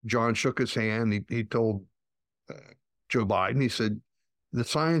John shook his hand. He told Joe Biden, he said, the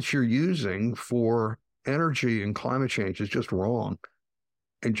science you're using for energy and climate change is just wrong.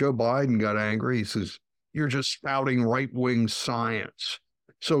 And Joe Biden got angry. He says, you're just spouting right-wing science.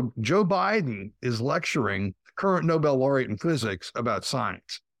 So Joe Biden is lecturing the current Nobel laureate in physics about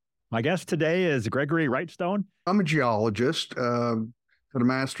science. My guest today is Gregory Wrightstone. I'm a geologist, got a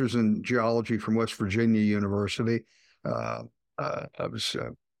master's in geology from West Virginia University. I was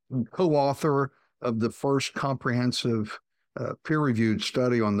co-author of the first comprehensive peer-reviewed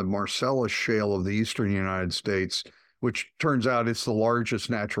study on the Marcellus Shale of the eastern United States, which turns out it's the largest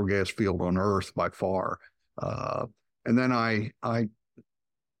natural gas field on Earth by far. And then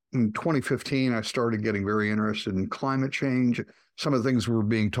in 2015, I started getting very interested in climate change. Some of the things we were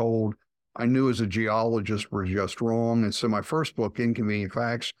being told, I knew as a geologist were just wrong. And so my first book, Inconvenient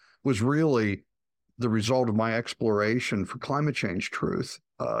Facts, was really the result of my exploration for climate change truth.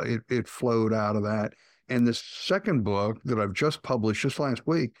 It flowed out of that. And the second book that I've just published just last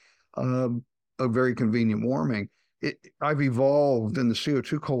week, A Very Convenient Warming, I've evolved, and the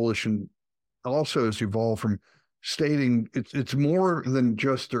CO2 Coalition also has evolved from stating it's more than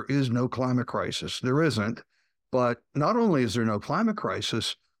just there is no climate crisis. There isn't. But not only is there no climate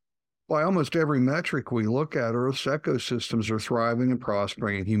crisis, by almost every metric we look at, Earth's ecosystems are thriving and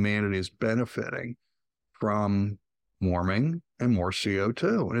prospering, and humanity is benefiting from warming and more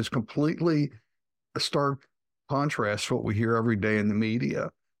CO2. And it's completely a stark contrast to what we hear every day in the media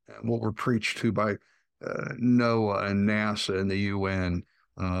and what we're preached to by NOAA and NASA and the UN.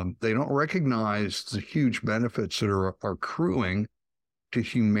 They don't recognize the huge benefits that are accruing to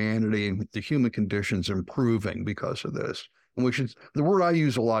humanity and the human conditions improving because of this. And the word I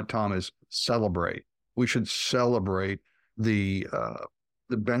use a lot, Tom, is celebrate. We should celebrate the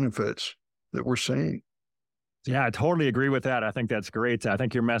benefits that we're seeing. Yeah, I totally agree with that. I think that's great. I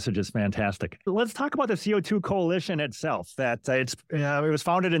think your message is fantastic. Let's talk about the CO2 Coalition itself. That it was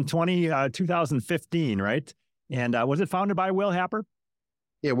founded in 2015, right? And was it founded by Will Happer?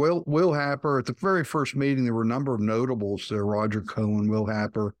 Yeah, Will Happer. At the very first meeting, there were a number of notables there. Roger Cohen, Will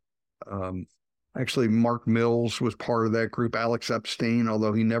Happer. Actually, Mark Mills was part of that group. Alex Epstein,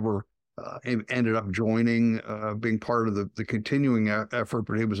 although he never ended up joining, being part of the continuing effort,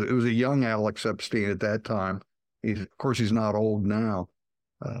 but it was a young Alex Epstein at that time. Of course, he's not old now.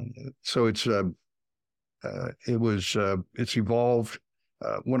 So it's evolved.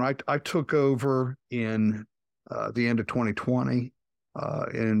 When I took over in the end of 2020,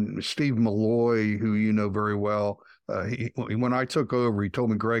 and Steve Malloy, who you know very well, when I took over, he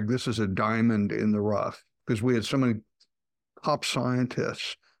told me, Greg, this is a diamond in the rough, because we had so many top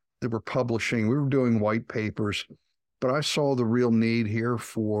scientists that were publishing. We were doing white papers, but I saw the real need here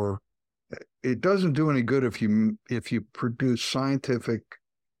for. It doesn't do any good if you produce scientific,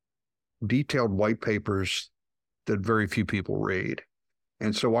 detailed white papers that very few people read.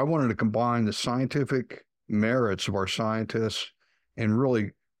 And so I wanted to combine the scientific merits of our scientists and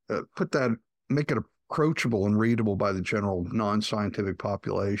really make it approachable and readable by the general non-scientific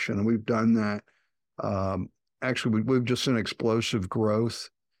population. And we've done that. Actually, we've just seen explosive growth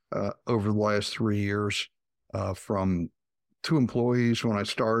over the last 3 years from 2 employees when I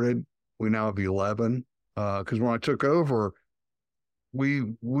started. We now have 11, because when I took over,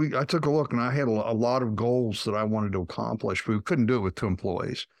 I took a look and I had a lot of goals that I wanted to accomplish, but we couldn't do it with 2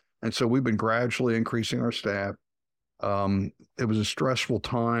 employees. And so we've been gradually increasing our staff. It was a stressful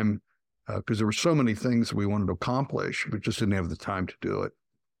time because there were so many things that we wanted to accomplish, but just didn't have the time to do it.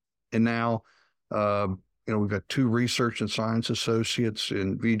 And now, we've got 2 research and science associates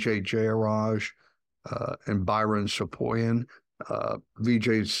in Vijay Jayaraj and Byron Sopoyan.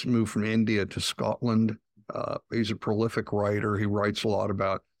 Vijay's moved from India to Scotland. He's a prolific writer. He writes a lot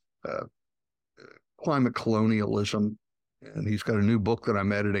about climate colonialism, and he's got a new book that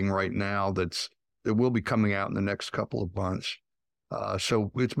I'm editing right now that will be coming out in the next couple of months.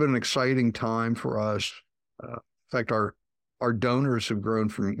 So it's been an exciting time for us. In fact, our donors have grown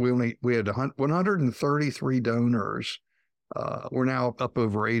from we had 133 donors. We're now up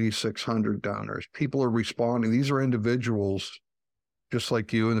over 8,600 donors. People are responding. These are individuals just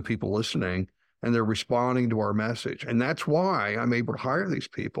like you and the people listening, and they're responding to our message. And that's why I'm able to hire these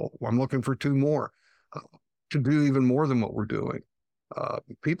people. I'm looking for 2 more to do even more than what we're doing.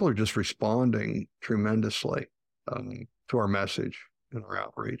 People are just responding tremendously to our message and our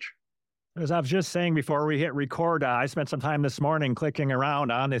outreach. As I was just saying before we hit record, I spent some time this morning clicking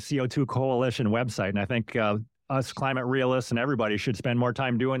around on the CO2 Coalition website, and I think us climate realists and everybody should spend more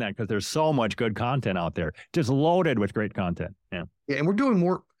time doing that, because there's so much good content out there, just loaded with great content. Yeah, and we're doing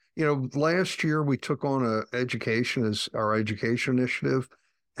more. Last year we took on education as our education initiative,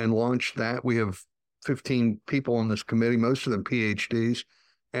 and launched that. We have 15 people on this committee, most of them PhDs.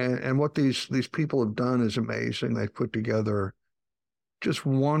 And what these people have done is amazing. They've put together just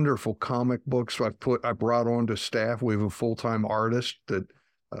wonderful comic books. I brought on to staff. We have a full-time artist that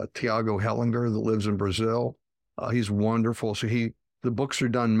Tiago Hellinger that lives in Brazil. He's wonderful. So the books are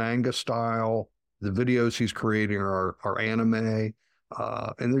done manga style. The videos he's creating are anime,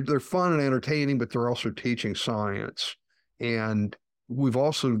 and they're fun and entertaining, but they're also teaching science. And we've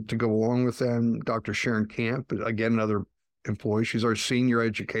also, to go along with them, Dr. Sharon Camp, again, another employee. She's our senior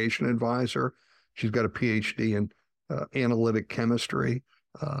education advisor. She's got a PhD in analytic chemistry,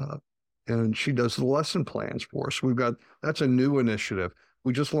 and she does the lesson plans for us. That's a new initiative.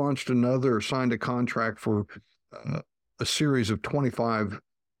 We just signed a contract for a series of 25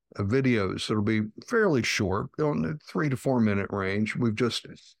 videos that'll be fairly short, on the 3 to 4 minute range. We're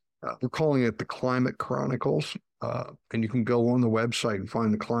calling it the Climate Chronicles, and you can go on the website and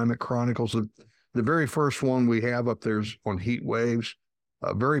find the Climate Chronicles. The very first one we have up there is on heat waves,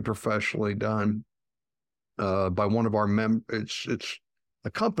 very professionally done by one of our members. It's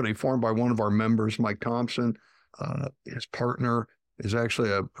a company formed by one of our members, Mike Thompson. His partner is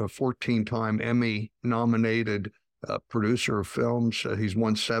actually a 14-time Emmy-nominated producer of films. He's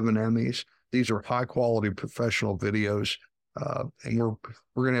won 7 Emmys. These are high-quality professional videos, and we're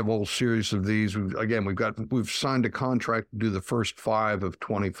going to have a whole series of these. We've signed a contract to do the first 5 of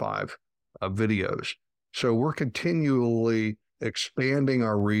 25 videos. So we're continually expanding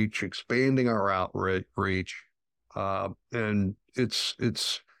our reach, expanding our outreach, and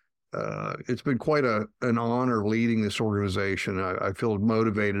it's been quite an honor leading this organization. I feel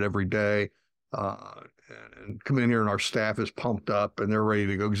motivated every day, and come in here and our staff is pumped up and they're ready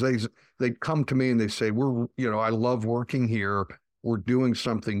to go, because they come to me and they say, I love working here. We're doing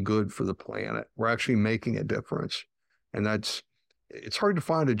something good for the planet. We're actually making a difference, and it's hard to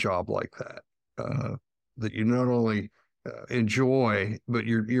find a job like that, that you not only enjoy, but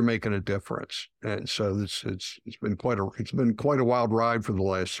you're making a difference. And so it's been quite a wild ride for the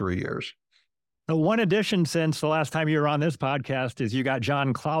last 3 years. One addition since the last time you were on this podcast is you got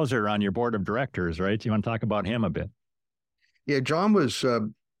John Clauser on your board of directors, right? Do you want to talk about him a bit? Yeah, John was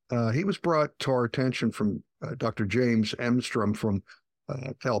he was brought to our attention from Dr. James Emstrom from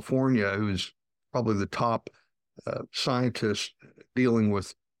California, who's probably the top scientist dealing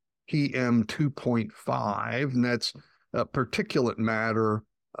with PM 2.5, and that's particulate matter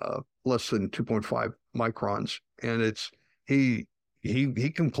less than 2.5 microns. And he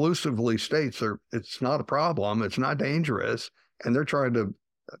conclusively states it's not a problem, it's not dangerous, and they're trying to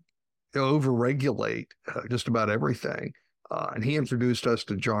overregulate just about everything. And he introduced us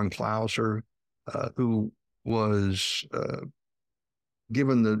to John Clauser, who was he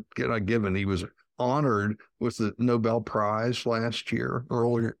was honored with the Nobel Prize last year,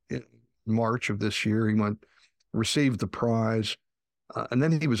 earlier in March of this year. He received the prize, and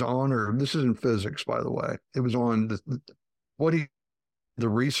then he was honored. This is in physics, by the way. It was on the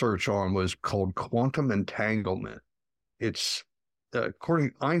research on was called quantum entanglement. It's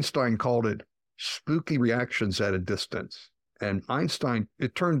Einstein called it spooky reactions at a distance. And Einstein,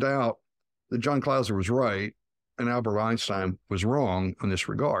 it turned out that John Clauser was right and Albert Einstein was wrong in this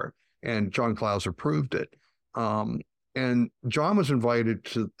regard. And John Clauser proved it. And John was invited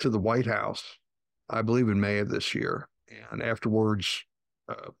to the White House, I believe in May of this year. And afterwards,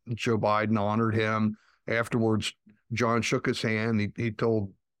 Joe Biden honored him. Afterwards, John shook his hand. He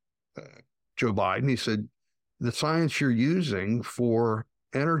told Joe Biden, he said, the science you're using for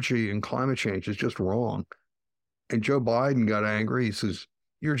energy and climate change is just wrong. And Joe Biden got angry. He says,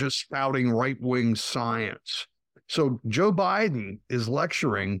 you're just spouting right-wing science. So Joe Biden is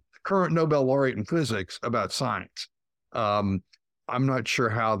lecturing the current Nobel laureate in physics about science. I'm not sure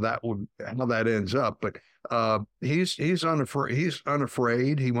how that ends up, but he's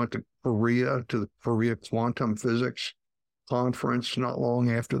unafraid. He went to the Korea Quantum Physics Conference not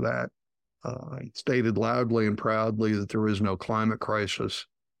long after that. He stated loudly and proudly that there is no climate crisis.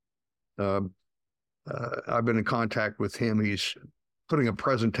 I've been in contact with him. He's putting a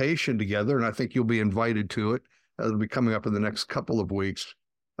presentation together, and I think you'll be invited to it. It'll be coming up in the next couple of weeks,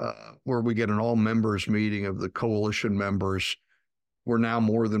 where we get an all-members meeting of the coalition members. We're now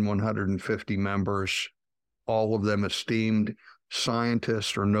more than 150 members, all of them esteemed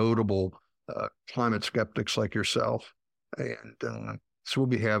scientists or notable climate skeptics like yourself. And so we'll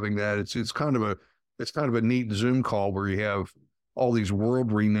be having that. It's kind of a neat Zoom call where you have all these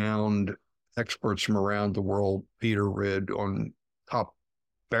world-renowned experts from around the world. Peter Ridd, on top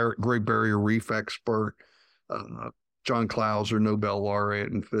Great Barrier Reef expert, John Clauser, Nobel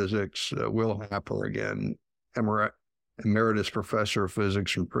laureate in physics, Will Happer again, emeritus professor of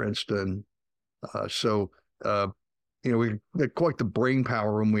physics from Princeton. We got quite the brain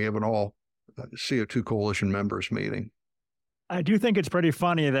power when we have an all CO2 coalition members meeting. I do think it's pretty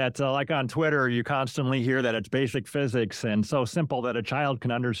funny that, like on Twitter, you constantly hear that it's basic physics and so simple that a child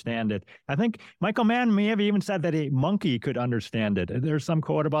can understand it. I think Michael Mann may have even said that a monkey could understand it. There's some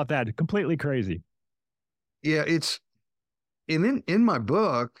quote about that. Completely crazy. Yeah, it's in my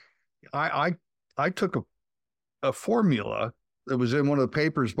book. I took a formula that was in one of the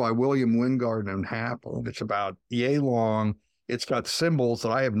papers by William Wingard and Happel. It's about yay long. It's got symbols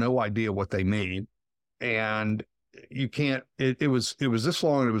that I have no idea what they mean, and you can't. It was this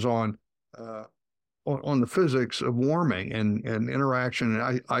long. And it was on the physics of warming and interaction.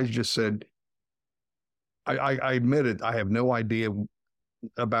 And I just said, I admitted I have no idea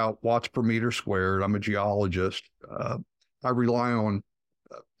about watts per meter squared. I'm a geologist. I rely on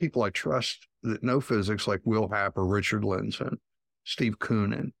people I trust that know physics, like Will Happer, Richard Lindzen, Steve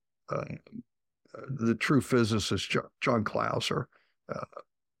Koonin, the true physicist, John Clauser.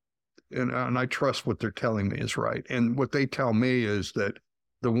 And I trust what they're telling me is right. And what they tell me is that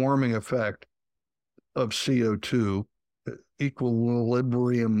the warming effect of CO2,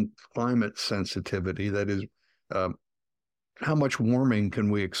 equilibrium climate sensitivity, that is, how much warming can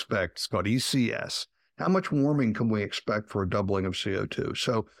we expect? It's called ECS. How much warming can we expect for a doubling of CO2?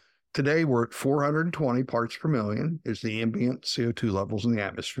 So today we're at 420 parts per million is the ambient CO2 levels in the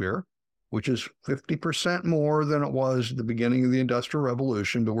atmosphere, which is 50% more than it was at the beginning of the Industrial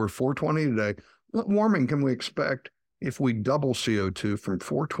Revolution, but we're 420 today. What warming can we expect if we double CO2 from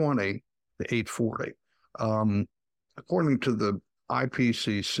 420 to 840? According to the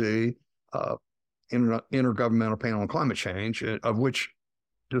IPCC, Intergovernmental Panel on Climate Change, of which,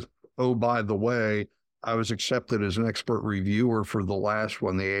 just, oh, by the way, I was accepted as an expert reviewer for the last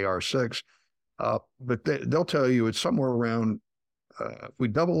one, the AR6, but they'll tell you it's somewhere around, if we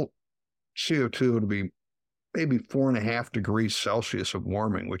double CO2, it'll be maybe 4.5 degrees Celsius of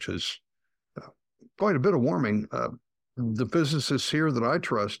warming, which is quite a bit of warming. The physicists here that I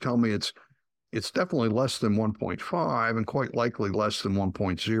trust tell me it's definitely less than 1.5 and quite likely less than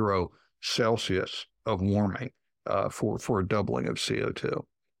 1.0 Celsius of warming for a doubling of CO2.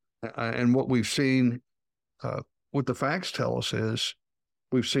 And what we've seen, what the facts tell us is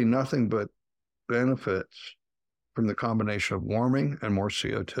we've seen nothing but benefits from the combination of warming and more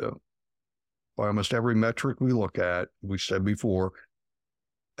CO2. By almost every metric we look at, we said before,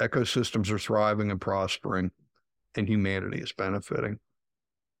 ecosystems are thriving and prospering, and humanity is benefiting.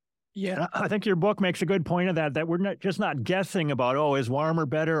 Yeah, I think your book makes a good point of that we're not guessing about, is warmer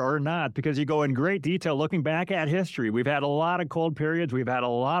better or not, because you go in great detail looking back at history. We've had a lot of cold periods. We've had a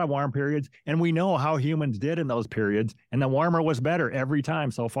lot of warm periods, and we know how humans did in those periods, and the warmer was better every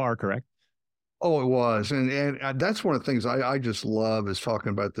time so far, correct? Oh, it was. And that's one of the things I just love is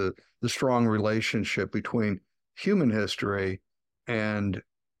talking about the strong relationship between human history and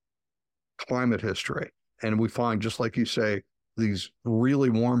climate history. And we find, just like you say, these really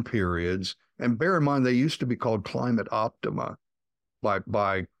warm periods, and bear in mind, they used to be called climate optima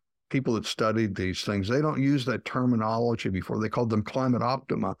by people that studied these things. They don't use that terminology before. They called them climate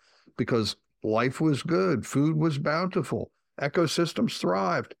optima because life was good, food was bountiful, ecosystems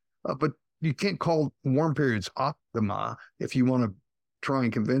thrived. But you can't call warm periods optima if you want to try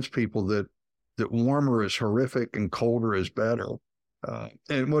and convince people that warmer is horrific and colder is better.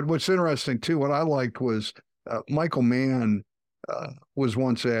 And what's interesting too, what I liked was Michael Mann was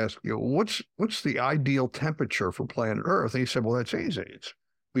once asked, what's the ideal temperature for planet Earth? And he said, well, that's easy.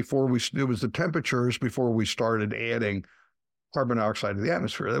 It was the temperatures before we started adding carbon dioxide to the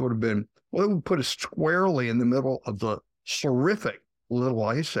atmosphere. That would have been, it would put us squarely in the middle of the horrific little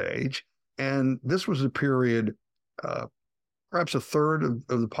ice age. And this was a period, perhaps a third of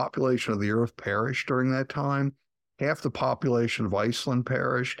the population of the Earth perished during that time. Half the population of Iceland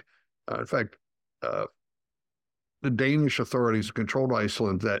perished. In fact, the Danish authorities who controlled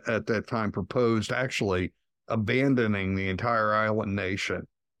Iceland at that time proposed actually abandoning the entire island nation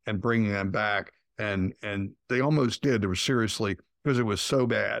and bringing them back. And they almost did. It was seriously, because it was so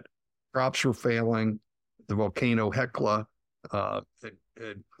bad. Crops were failing. The volcano Hekla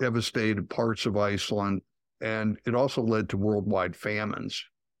it devastated parts of Iceland. And it also led to worldwide famines.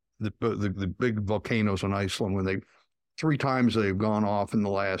 The big volcanoes in Iceland, when 3 times they've gone off in the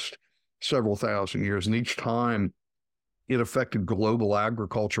last several thousand years. And each time it affected global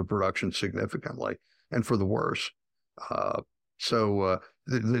agriculture production significantly and for the worse. So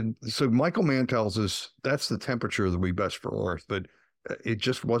Michael Mann tells us that's the temperature that would be best for Earth, but it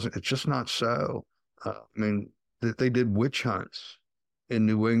just wasn't. It's just not so. I mean, they did witch hunts in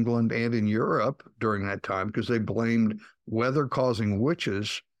New England and in Europe during that time because they blamed weather causing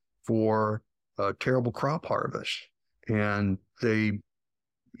witches for terrible crop harvest. And they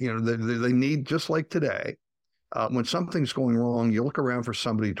need, just like today, when something's going wrong, you look around for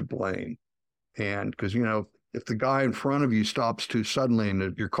somebody to blame. And because, if the guy in front of you stops too suddenly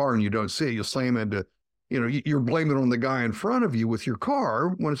in your car and you don't see it, you'll slam into, you're blaming on the guy in front of you with your car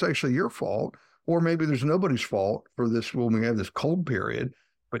when it's actually your fault. Or maybe there's nobody's fault for this when we have this cold period.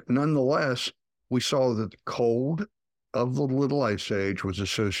 But nonetheless, we saw that the cold of the Little Ice Age was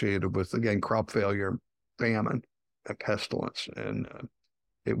associated with, again, crop failure, famine, and pestilence. And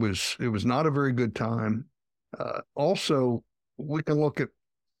it was not a very good time. Also, we can look at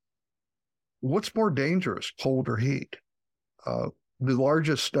what's more dangerous, cold or heat. The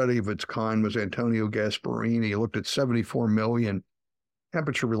largest study of its kind was Antonio Gasparini. He looked at 74 million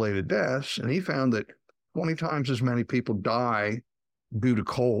temperature-related deaths, and he found that 20 times as many people die due to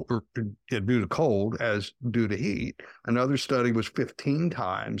cold as due to heat. Another study was 15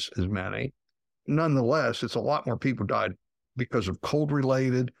 times as many. Nonetheless, it's a lot more people died because of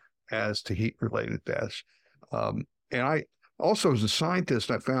cold-related as to heat-related deaths. And I also, as a scientist,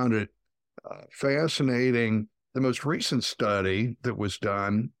 I found it fascinating. The most recent study that was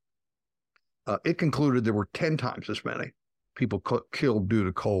done, it concluded there were 10 times as many people killed due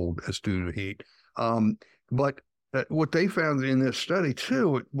to cold as due to heat. But what they found in this study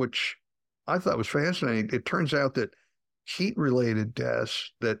too, which I thought was fascinating, it turns out that heat-related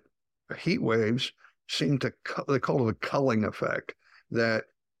deaths, that heat waves seem to, they call it a culling effect, that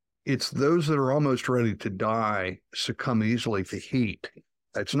it's those that are almost ready to die succumb easily to heat.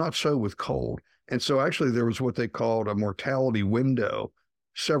 It's not so with cold. And so actually there was what they called a mortality window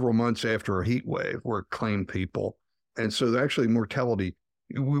several months after a heat wave where it claimed people. And so actually mortality,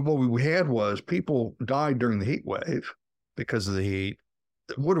 what we had was people died during the heat wave because of the heat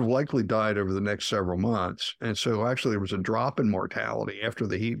that would have likely died over the next several months. And so actually there was a drop in mortality after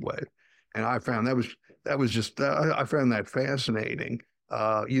the heat wave. And I found I found that fascinating.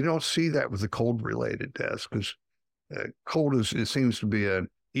 You don't see that with the cold related deaths because cold it seems to be an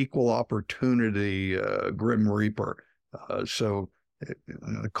equal opportunity grim reaper. So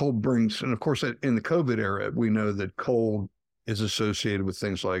the cold brings, and of course, in the COVID era, we know that cold is associated with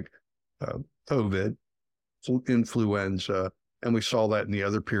things like COVID, influenza, and we saw that in the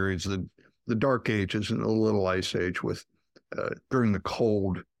other periods, the Dark Ages and the Little Ice Age, with during the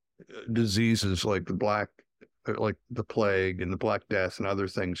cold diseases like the plague and the Black Death and other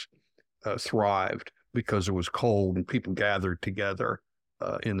things thrived because it was cold and people gathered together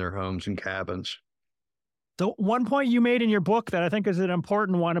in their homes and cabins. So one point you made in your book that I think is an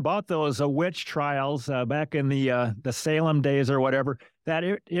important one about those witch trials back in the Salem days or whatever, that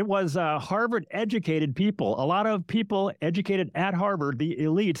it was Harvard-educated people. A lot of people educated at Harvard, the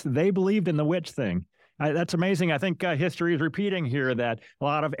elites, they believed in the witch thing. That's amazing. I think history is repeating here that a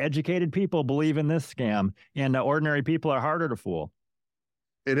lot of educated people believe in this scam, and ordinary people are harder to fool.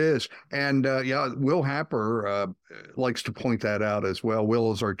 It is. And Will Happer likes to point that out as well.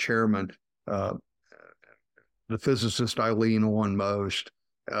 Will is our chairman. The physicist I lean on most.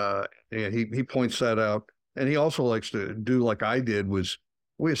 And he points that out. And he also likes to do like I did, was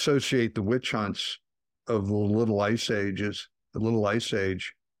we associate the witch hunts of the Little Ice Age,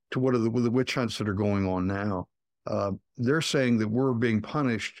 to what are the witch hunts that are going on now. They're saying that we're being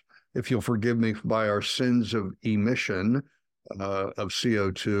punished, if you'll forgive me, by our sins of emission of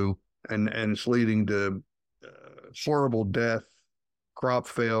CO2, and it's leading to horrible death, crop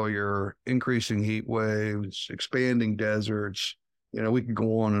failure, increasing heat waves, expanding deserts. We could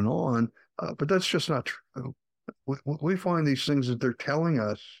go on, but that's just not true. We find these things that they're telling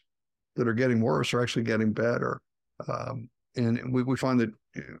us that are getting worse are actually getting better. And we find that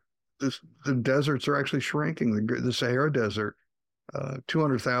the deserts are actually shrinking. The Sahara Desert,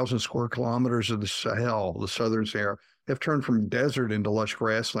 200,000 square kilometers of the Sahel, the southern Sahara, have turned from desert into lush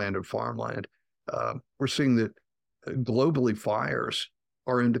grassland and farmland. We're seeing that globally fires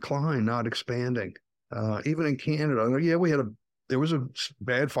are in decline, not expanding. Even in Canada, there was a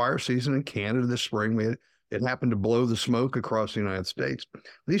bad fire season in Canada this spring. It happened to blow the smoke across the United States.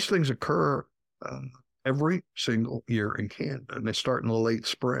 These things occur every single year in Canada, and they start in the late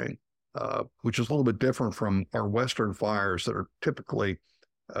spring, which is a little bit different from our Western fires that are typically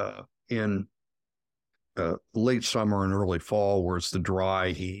in late summer and early fall, where it's the dry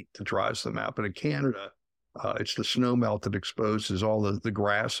heat that drives them out. But in Canada, it's the snow melt that exposes all the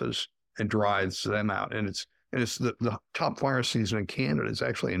grasses and dries them out. And it's the top fire season in Canada is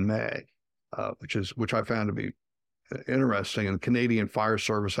actually in May, which I found to be interesting. And the Canadian Fire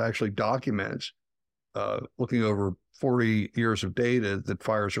Service actually documents looking over 40 years of data, that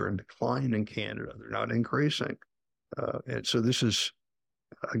fires are in decline in Canada. They're not increasing. And so this is,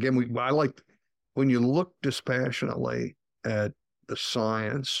 again, I like when you look dispassionately at the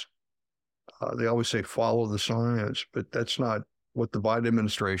science, they always say follow the science, but that's not what the Biden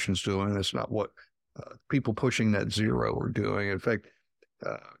administration's doing. That's not what people pushing net zero are doing. In fact,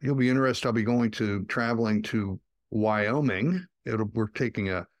 you'll be interested. I'll be traveling to Wyoming.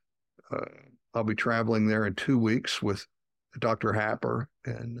 I'll be traveling there in 2 weeks with Dr. Happer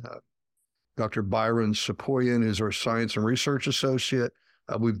and Dr. Byron Sapoyan is our science and research associate.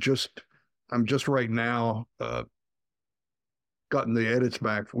 I'm just right now gotten the edits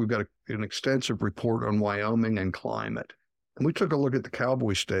back. We've got an extensive report on Wyoming and climate. And we took a look at the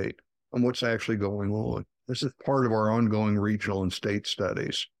cowboy state and what's actually going on. This is part of our ongoing regional and state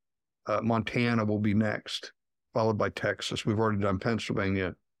studies. Montana will be next, followed by Texas. We've already done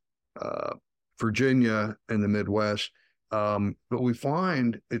Pennsylvania, Virginia, and the Midwest. But we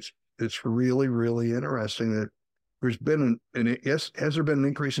find it's really, really interesting that there's been has there been an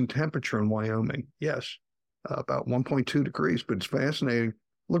increase in temperature in Wyoming? Yes, about 1.2 degrees. But it's fascinating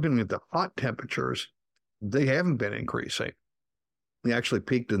looking at the hot temperatures; they haven't been increasing. They actually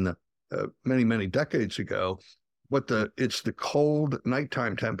peaked in the many, many decades ago. But it's the cold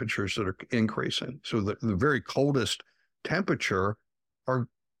nighttime temperatures that are increasing. So the very coldest temperature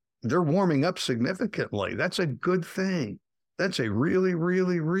they're warming up significantly. That's a good thing. That's a really,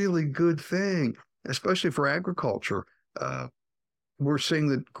 really, really good thing, especially for agriculture. We're seeing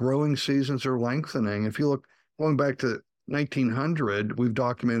that growing seasons are lengthening. If you look going back to 1900, we've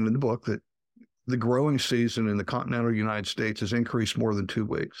documented in the book that the growing season in the continental United States has increased more than 2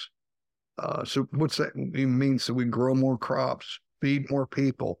 weeks. So what's that? It means that we grow more crops, feed more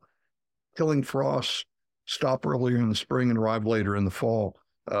people, killing frosts stop earlier in the spring and arrive later in the fall.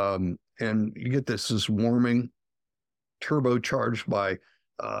 And you get this warming turbocharged by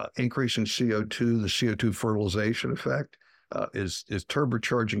increasing CO2. The CO2 fertilization effect is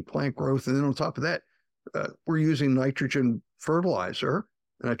turbocharging plant growth. And then on top of that, we're using nitrogen fertilizer,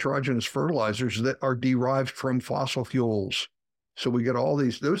 nitrogenous fertilizers that are derived from fossil fuels. So we get all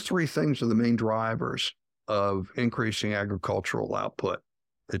those three things are the main drivers of increasing agricultural output.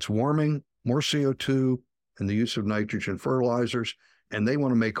 It's warming, more CO2, and the use of nitrogen fertilizers. And they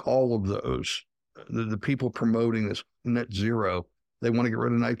want to make all of those. The people promoting this net zero, they want to get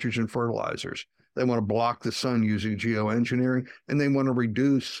rid of nitrogen fertilizers. They want to block the sun using geoengineering, and they want to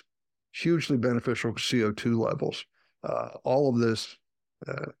reduce hugely beneficial CO2 levels. All of this,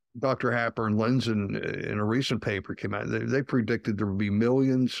 Dr. Happer and Lenzen in a recent paper came out, they predicted there would be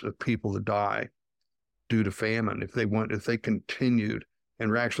millions of people that die due to famine if they continued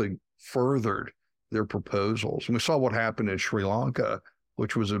and actually furthered their proposals. And we saw what happened in Sri Lanka,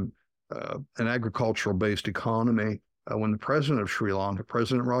 which was an agricultural-based economy. When the president of Sri Lanka,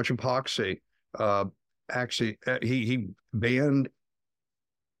 President Rajapaksa, actually he banned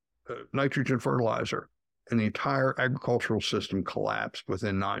nitrogen fertilizer, and the entire agricultural system collapsed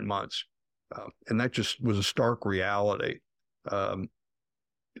within 9 months. And that just was a stark reality. And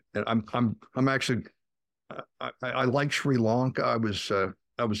I'm actually I like Sri Lanka. I was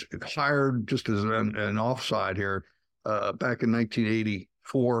hired just as an offside here back in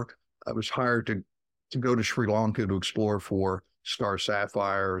 1984. I was hired to go to Sri Lanka to explore for star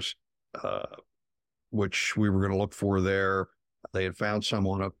sapphires, which we were going to look for there. They had found some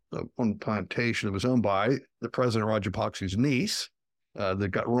on a plantation that was owned by the President Rajapaksa's niece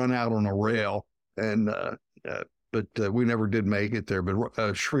that got run out on a rail, but we never did make it there.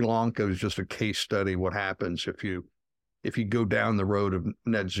 But Sri Lanka is just a case study what happens if you go down the road of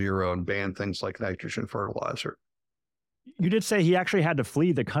net zero and ban things like nitrogen fertilizer. You did say he actually had to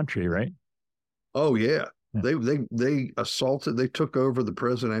flee the country, right? Oh yeah. They assaulted. They took over the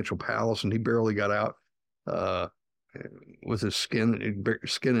presidential palace, and he barely got out with his skin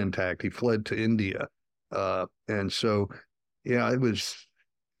intact. He fled to India, and so yeah, it was.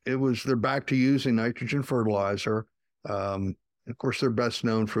 They're back to using nitrogen fertilizer. Of course, they're best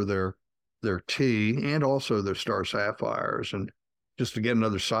known for their tea and also their star sapphires. And just to get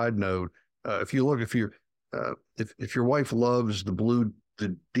another side note, if your wife loves the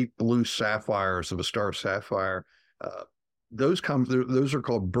deep blue sapphires of a star sapphire, those are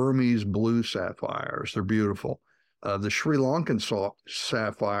called Burmese blue sapphires. They're beautiful. The Sri Lankan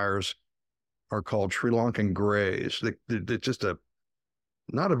sapphires are called Sri Lankan grays. They're just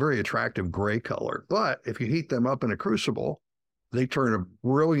not a very attractive gray color, but if you heat them up in a crucible, they turn a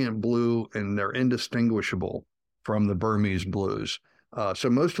brilliant blue, and they're indistinguishable from the Burmese blues. So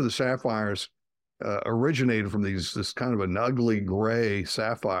most of the sapphires originated from this kind of an ugly gray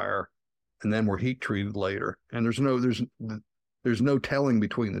sapphire, and then were heat treated later. And there's no telling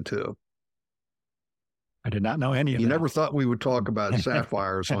between the two. I did not know any of You that. never thought we would talk about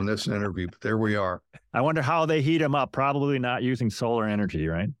sapphires on this interview, but there we are. I wonder how they heat them up. Probably not using solar energy,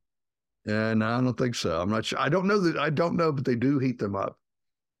 right? And I don't think so. I'm not sure. I don't know, but they do heat them up.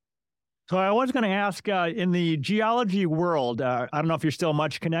 So I was going to ask, in the geology world, I don't know if you're still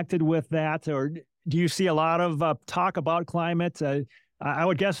much connected with that, or do you see a lot of talk about climate? I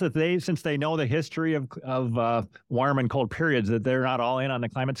would guess that since they know the history of warm and cold periods, that they're not all in on the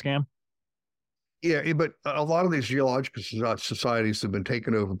climate scam. Yeah, but a lot of these geological societies have been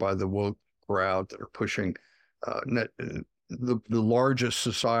taken over by the woke crowd that are pushing the largest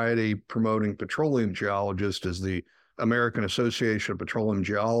society promoting petroleum geologists is the American Association of Petroleum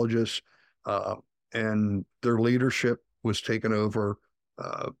Geologists, and their leadership was taken over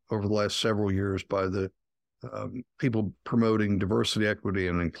the last several years by the people promoting diversity, equity,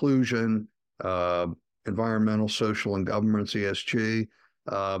 and inclusion, environmental, social, and governance, ESG.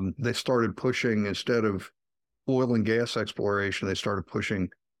 They started pushing, instead of oil and gas exploration, they started pushing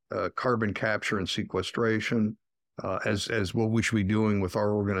carbon capture and sequestration as what we should be doing with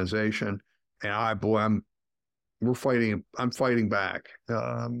our organization. And I'm fighting back.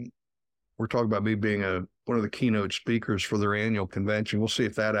 We're talking about me being one of the keynote speakers for their annual convention. We'll see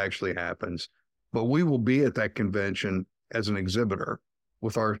if that actually happens. But we will be at that convention as an exhibitor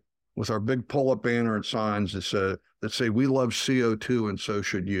with our big pull-up banner and signs that say we love CO2 and so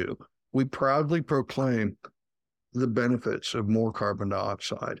should you. We proudly proclaim the benefits of more carbon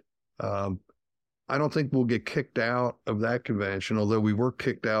dioxide. I don't think we'll get kicked out of that convention, although we were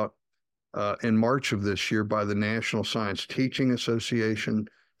kicked out in March of this year by the National Science Teaching Association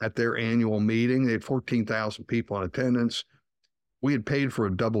at their annual meeting. They had 14,000 people in attendance. We had paid for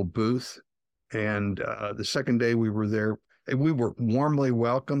a double booth, and the second day we were there, and we were warmly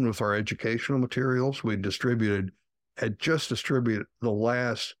welcomed with our educational materials. We had just distributed the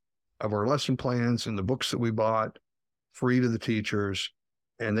last of our lesson plans and the books that we bought free to the teachers.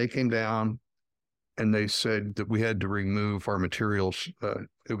 And they came down and they said that we had to remove our materials.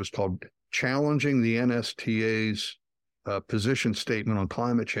 It was called Challenging the NSTA's Position Statement on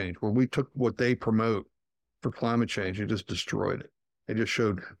Climate Change, where we took what they promote for climate change and just destroyed it. They just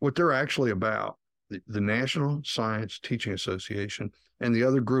showed what they're actually about. The National Science Teaching Association and the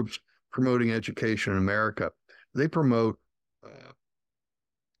other groups promoting education in America, they promote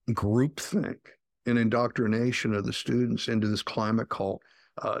groupthink and indoctrination of the students into this climate cult.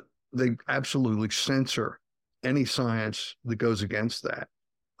 They absolutely censor any science that goes against that.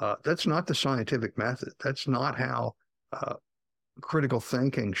 That's not the scientific method. That's not how critical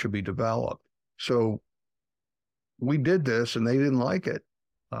thinking should be developed. So we did this, and they didn't like it.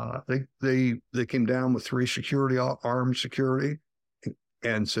 They came down with 3 armed security,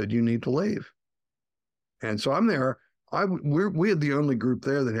 and said, "You need to leave." And so I'm there. We had the only group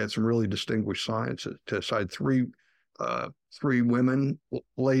there that had some really distinguished sciences. To aside 3 women,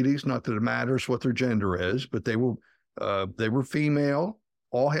 ladies. Not that it matters what their gender is, but they were female.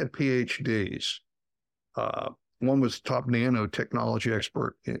 All had PhDs. One was top nanotechnology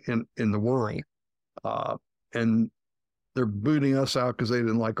expert in the world, and they're booting us out because they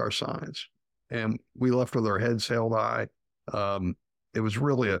didn't like our science, and we left with our heads held high. It was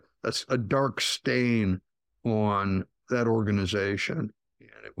really a dark stain on that organization,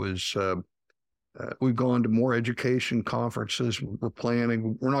 and it was. We've gone to more education conferences. We're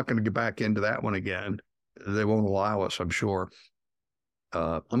planning. We're not going to get back into that one again. They won't allow us, I'm sure.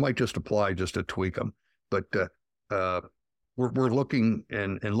 I might just apply just to tweak them, but we're looking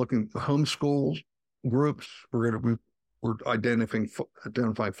and looking homeschools groups. We're identifying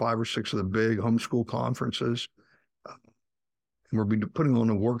 5 or 6 of the big homeschool conferences. We'll be putting on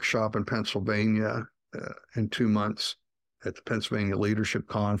a workshop in Pennsylvania in 2 months at the Pennsylvania Leadership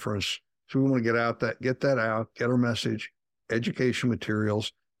Conference. So we want to get that out, get our message, education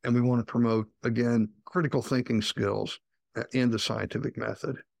materials, and we want to promote, again, critical thinking skills and the scientific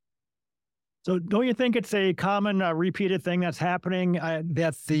method. So don't you think it's a common repeated thing that's happening,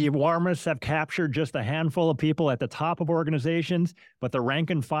 that the warmists have captured just a handful of people at the top of organizations, but the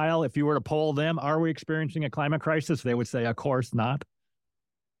rank and file, if you were to poll them, are we experiencing a climate crisis? They would say, of course not.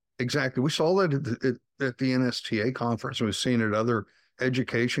 Exactly. We saw that at the NSTA conference, and we've seen it at other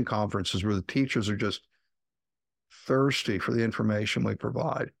education conferences where the teachers are just thirsty for the information we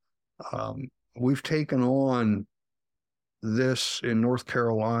provide. We've taken on this in North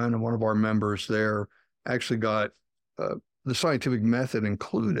Carolina. One of our members there actually got the scientific method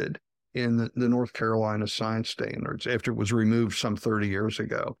included in the North Carolina science standards after it was removed some 30 years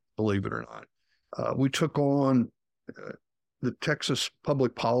ago, believe it or not. We took on the Texas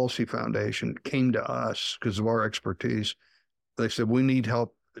Public Policy Foundation came to us because of our expertise. They said, we need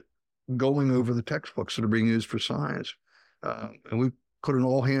help going over the textbooks that are being used for science. And we put an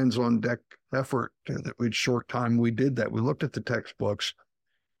all hands on deck effort that we'd short time. We did that. We looked at the textbooks,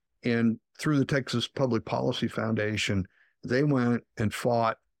 and through the Texas Public Policy Foundation, they went and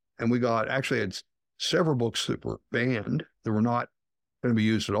fought, and we actually had several books that were banned that were not going to be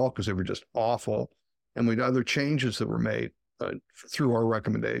used at all because they were just awful. And we had other changes that were made through our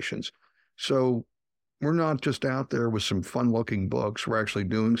recommendations. So we're not just out there with some fun looking books. We're actually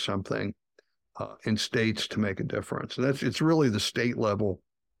doing something in states to make a difference. And it's really the state level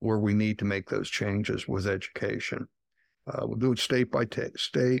where we need to make those changes with education. We'll do it state by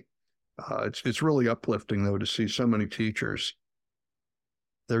state. It's really uplifting though to see so many teachers.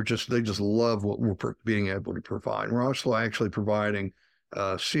 They just love what we're being able to provide. We're also actually providing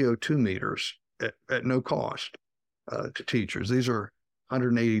CO2 meters at no cost to teachers. These are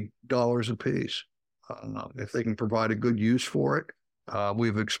 $180 a piece. If they can provide a good use for it, we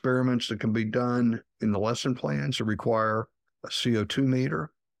have experiments that can be done in the lesson plans that require a CO2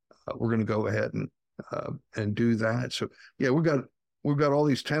 meter. We're going to go ahead and do that. So yeah, we've got all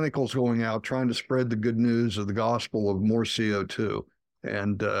these tentacles going out trying to spread the good news of the gospel of more CO2.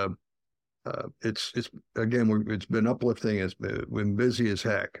 And it's been uplifting. It's been busy as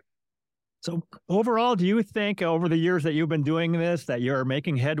heck. So overall, do you think over the years that you've been doing this, that you're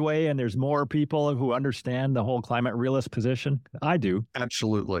making headway and there's more people who understand the whole climate realist position? I do.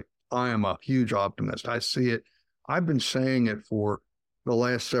 Absolutely. I am a huge optimist. I see it. I've been saying it for the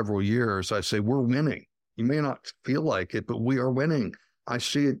last several years. I say, we're winning. You may not feel like it, but we are winning. I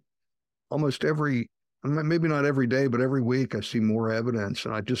see it almost maybe not every day, but every week I see more evidence.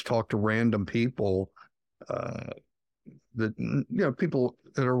 And I just talk to random people people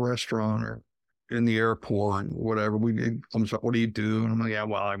at a restaurant or in the airport, whatever. I'm like, what do you do? And I'm like, yeah,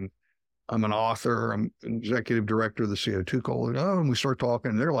 well, I'm an author. I'm executive director of the CO2 Coalition. Oh, and we start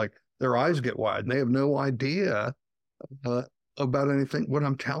talking, and they're like, their eyes get wide, and they have no idea about anything, what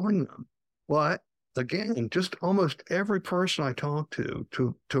I'm telling them. But again, just almost every person I talk to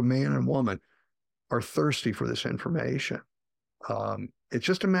a man and woman, are thirsty for this information. It's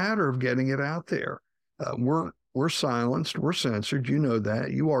just a matter of getting it out there. We're silenced, we're censored. You know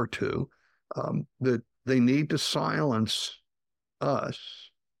that, you are too. That they need to silence us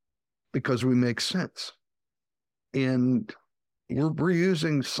because we make sense, and we're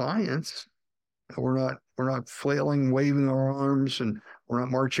using science. We're not flailing, waving our arms, and we're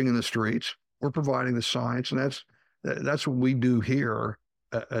not marching in the streets. We're providing the science, and that's what we do here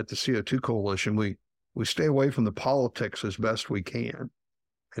at the CO2 Coalition. We stay away from the politics as best we can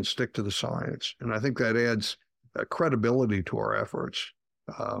and stick to the science. And I think that adds credibility to our efforts.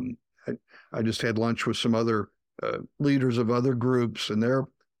 I just had lunch with some other leaders of other groups, and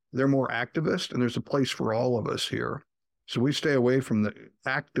they're more activist, and there's a place for all of us here. So we stay away from the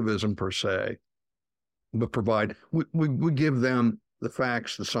activism per se, but we give them the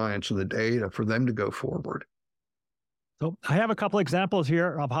facts, the science, and the data for them to go forward. So I have a couple examples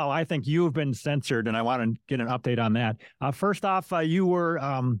here of how I think you've been censored, and I want to get an update on that. First off, you were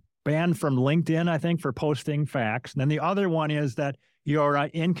banned from LinkedIn, I think, for posting facts. And then the other one is that your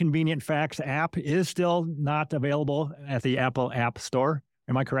Inconvenient Facts app is still not available at the Apple App Store.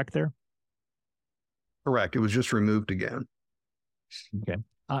 Am I correct there? Correct. It was just removed again. Okay.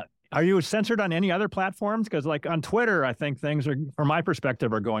 Are you censored on any other platforms? Because like on Twitter, I think things are, from my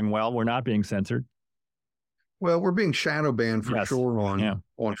perspective, are going well. We're not being censored. Well, we're being shadow banned for sure on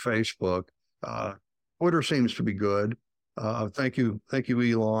Facebook. Twitter seems to be good. Thank you,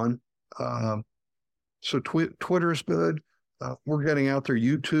 Elon. So Twitter's good. We're getting out there.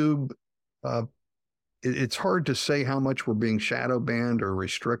 YouTube. It's hard to say how much we're being shadow banned or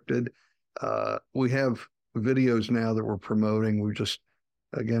restricted. We have videos now that we're promoting. We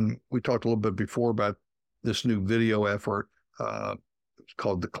talked a little bit before about this new video effort. It's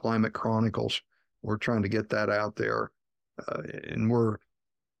called the Climate Chronicles. We're trying to get that out there, and we're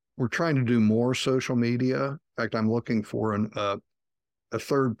trying to do more social media. In fact, I'm looking for a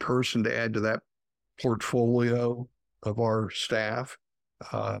third person to add to that portfolio of our staff.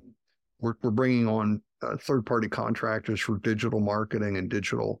 We're bringing on third-party contractors for digital marketing and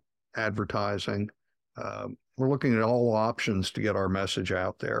digital advertising. We're looking at all options to get our message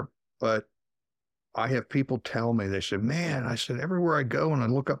out there. But I have people tell me, they said, man, I said, everywhere I go and I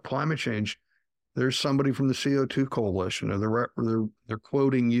look up climate change, there's somebody from the CO2 Coalition, or they're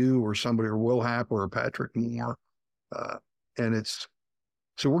quoting you or somebody, or Will Happer or Patrick Moore.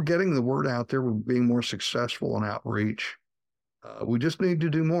 So we're getting the word out there. We're being more successful in outreach. We just need to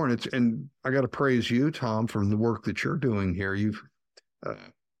do more. And I got to praise you, Tom, for the work that you're doing here. Of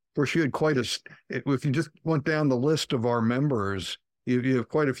course, you had quite if you just went down the list of our members, you have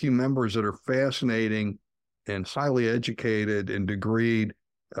quite a few members that are fascinating and highly educated and degreed,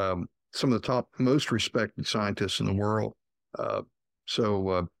 some of the top, most respected scientists in the world. But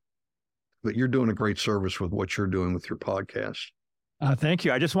you're doing a great service with what you're doing with your podcast. Thank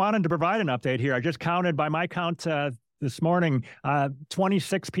you. I just wanted to provide an update here. I just counted, by my count this morning,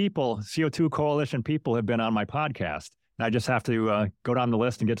 26 people, CO2 Coalition people, have been on my podcast. And I just have to go down the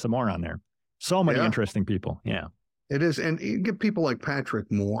list and get some more on there. So many interesting people. Yeah. It is. And you get people like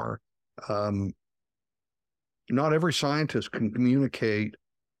Patrick Moore. Not every scientist can communicate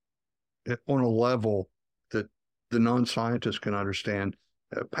on a level that the non-scientist can understand.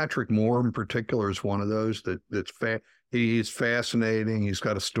 Patrick Moore in particular is one of those he's fascinating. He's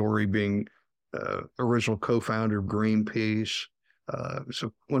got a story being original co-founder of Greenpeace.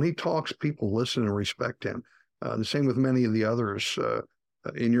 So when he talks, people listen and respect him. The same with many of the others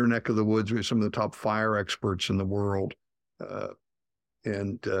in your neck of the woods, with some of the top fire experts in the world.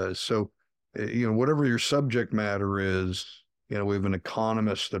 So, whatever your subject matter is, we have an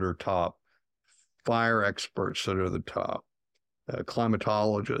economists that are top, fire experts that are the top,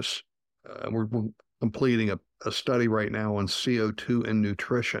 climatologists. We're completing a study right now on CO2 and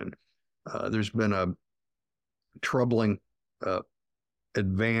nutrition. There's been a troubling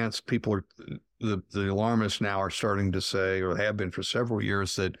advance. The alarmists now are starting to say, or have been for several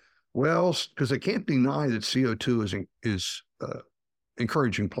years, that, well, because they can't deny that CO2 is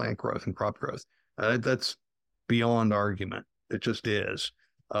encouraging plant growth and crop growth. That's beyond argument. It just is.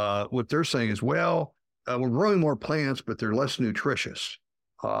 What they're saying is, well, we're growing more plants, but they're less nutritious.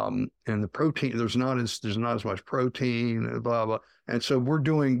 And the protein, there's not as much protein, blah, blah. And so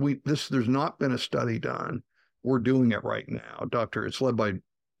there's not been a study done. We're doing it right now. It's led by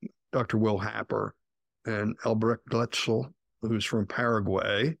Dr. Will Happer and Albrecht Gletzel, who's from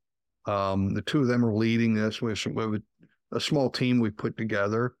Paraguay. The two of them are leading this. We have a small team we put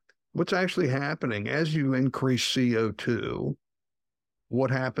together. What's actually happening as you increase CO2,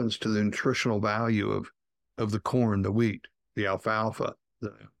 what happens to the nutritional value of the corn, the wheat, the alfalfa,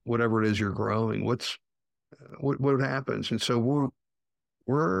 whatever it is you're growing? What happens? And so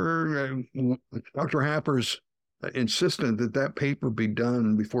Dr. Happer's insistent that paper be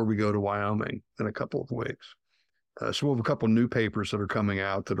done before we go to Wyoming in a couple of weeks. So we'll have a couple of new papers that are coming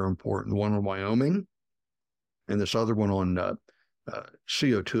out that are important. One on Wyoming, and this other one on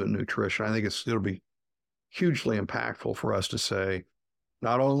CO2 and nutrition. I think it'll be hugely impactful for us to say,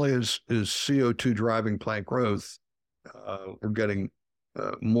 not only is CO2 driving plant growth, we're getting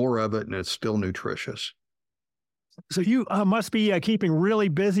more of it, and it's still nutritious. So you must be keeping really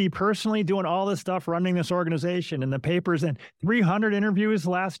busy personally, doing all this stuff, running this organization and the papers, and 300 interviews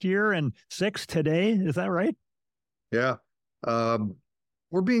last year and 6 today. Is that right? Yeah.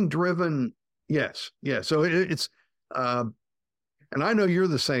 We're being driven. Yes. Yeah. So it's, and I know you're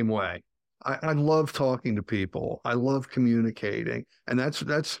the same way. I love talking to people. I love communicating. And that's,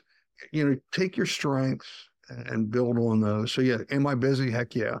 take your strengths and build on those. So yeah, am I busy?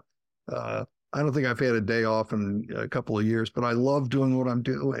 Heck yeah. I don't think I've had a day off in a couple of years, but I love doing what I'm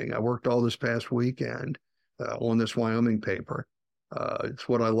doing. I worked all this past weekend on this Wyoming paper. It's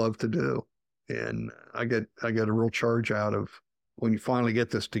what I love to do. And I get a real charge out of when you finally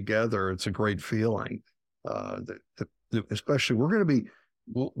get this together. It's a great feeling. Especially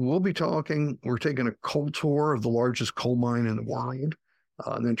we'll be talking, we're taking a coal tour of the largest coal mine in the world,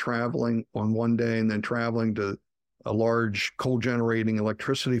 and then traveling on one day and then traveling to a large coal generating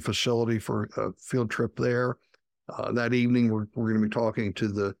electricity facility for a field trip there. That evening, we're going to be talking to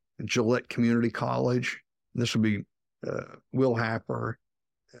the Gillette Community College. This will be Will Happer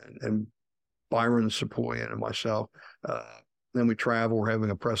and Byron Sepoyan and myself. Then we travel. We're having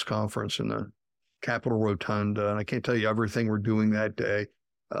a press conference in the Capitol Rotunda, and I can't tell you everything we're doing that day.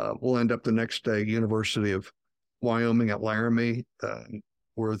 We'll end up the next day, University of Wyoming at Laramie,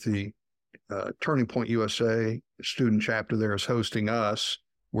 where the Turning Point USA student chapter there is hosting us,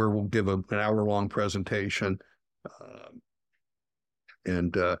 where we'll give an hour-long presentation.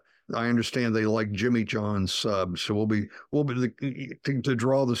 And I understand they like Jimmy John's subs, so we'll be to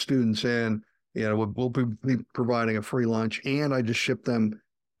draw the students in. We'll be providing a free lunch, and I just shipped them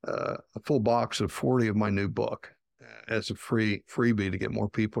a full box of 40 of my new book as a freebie to get more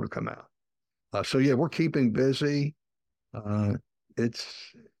people to come out. So yeah, we're keeping busy.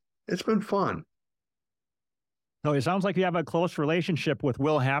 It's been fun. So it sounds like you have a close relationship with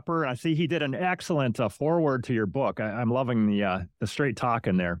Will Happer. I see he did an excellent foreword to your book. I'm loving the straight talk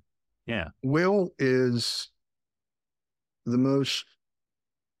in there. Yeah. Will is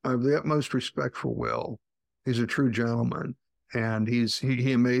I have the utmost respect for Will. He's a true gentleman, and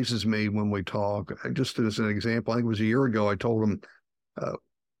he amazes me when we talk. Just as an example, I think it was a year ago. I told him,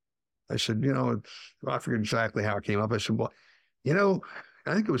 I said, I forget exactly how it came up. I said, well, I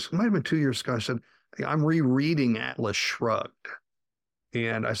think it might have been 2 years ago. I said, I'm rereading Atlas Shrugged.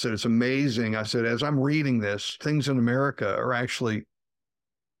 And I said, it's amazing. I said, as I'm reading this, things in America are actually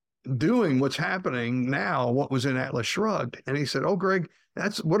doing what's happening now, what was in Atlas Shrugged. And he said, oh, Greg,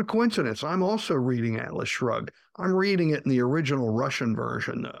 what a coincidence. I'm also reading Atlas Shrugged. I'm reading it in the original Russian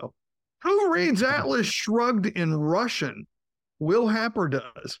version, though. Who reads Atlas Shrugged in Russian? Will Happer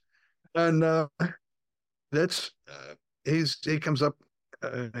does. And he comes up.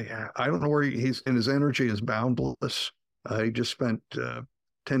 I don't know where he's, and his energy is boundless. He just spent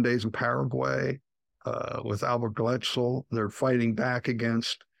 10 days in Paraguay with Albert Gletzel. They're fighting back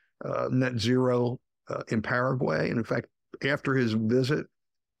against net zero in Paraguay. And in fact, after his visit,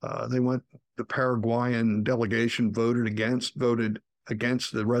 the Paraguayan delegation voted against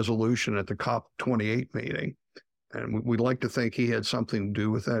the resolution at the COP28 meeting. And we'd like to think he had something to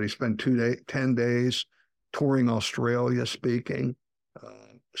do with that. He spent 10 days touring Australia, speaking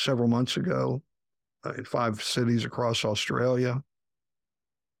several months ago in 5 cities across Australia.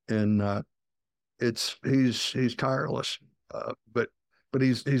 And he's tireless, but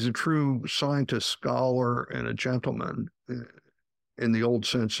he's a true scientist, scholar, and a gentleman in the old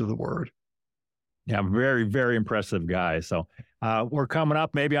sense of the word. Yeah, very, very impressive guy. So we're coming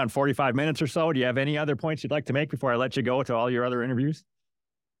up maybe on 45 minutes or so. Do you have any other points you'd like to make before I let you go to all your other interviews?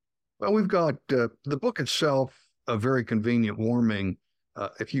 Well, we've got the book itself, A Very Convenient Warming.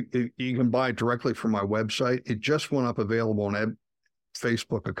 If you can buy it directly from my website. It just went up available on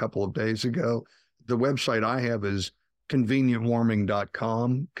Facebook a couple of days ago. The website I have is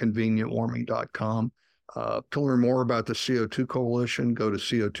convenientwarming.com, convenientwarming.com. To learn more about the CO2 Coalition, go to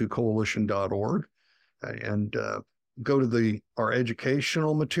co2coalition.org and go to our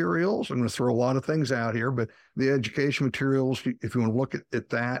educational materials. I'm going to throw a lot of things out here, but the education materials, if you want to look at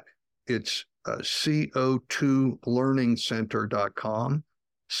that, it's co2learningcenter.com,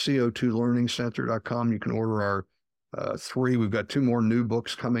 co2learningcenter.com. You can order our 3. We've got 2 more new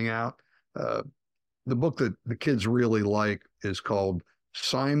books coming out. The book that the kids really like is called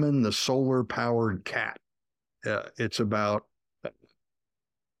Simon the Solar Powered Cat. It's about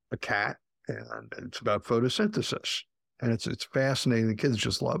a cat, and it's about photosynthesis, and it's fascinating. The kids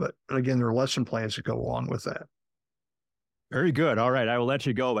just love it. And again, there are lesson plans that go along with that. Very good. All right, I will let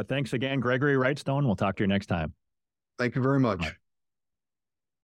you go, but thanks again, Gregory Wrightstone. We'll talk to you next time. Thank you very much.